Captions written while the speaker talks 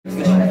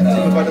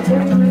All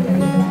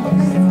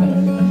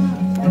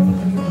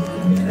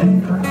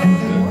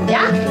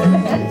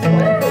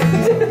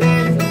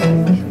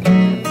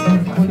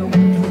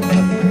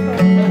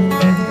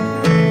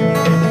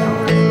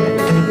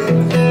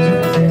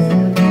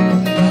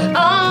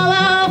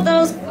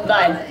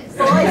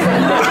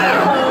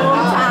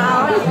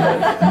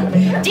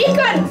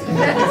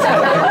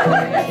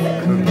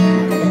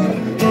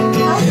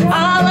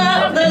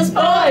of those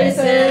boys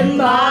in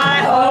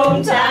my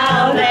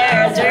hometown,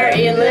 they're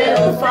dirty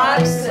little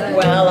fucks.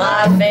 Well,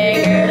 I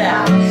figured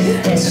out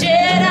the shit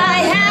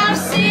I have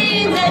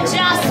seen that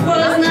just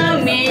was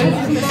not me.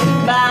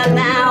 But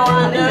now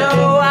I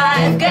know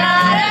I've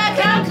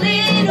gotta come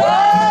clean.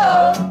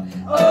 Oh,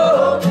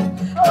 oh,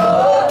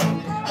 oh,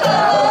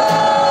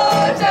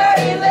 oh,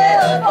 dirty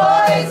little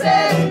boys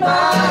in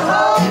my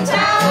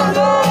hometown.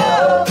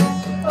 Oh,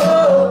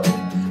 oh,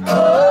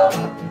 oh,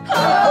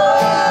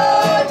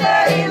 oh,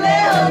 dirty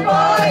little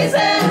boys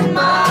in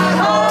my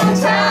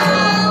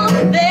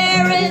hometown.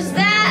 There is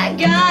that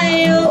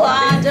guy who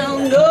I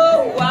don't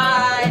know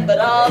why, but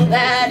all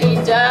that he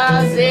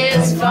does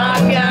is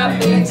fuck up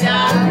me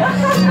time.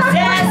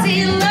 Says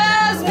he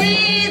loves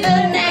me,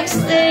 the next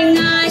thing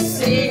I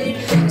see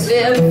is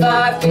him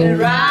fucking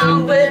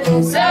around with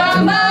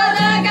some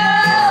other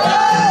girl.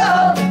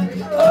 Oh,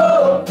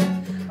 oh,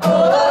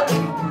 oh,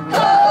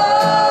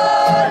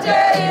 oh,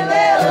 dirty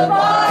little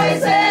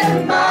boys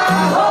in my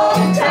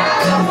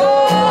hometown.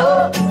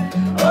 Oh,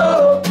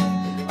 oh,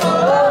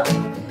 oh,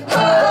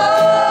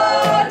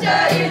 oh,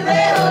 dirty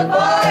little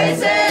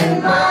boys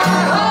in my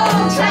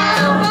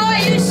hometown. Boy,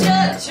 you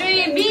should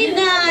treat me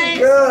nice.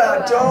 Girl, I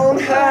don't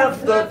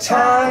have the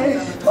time.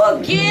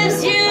 What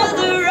gives you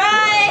the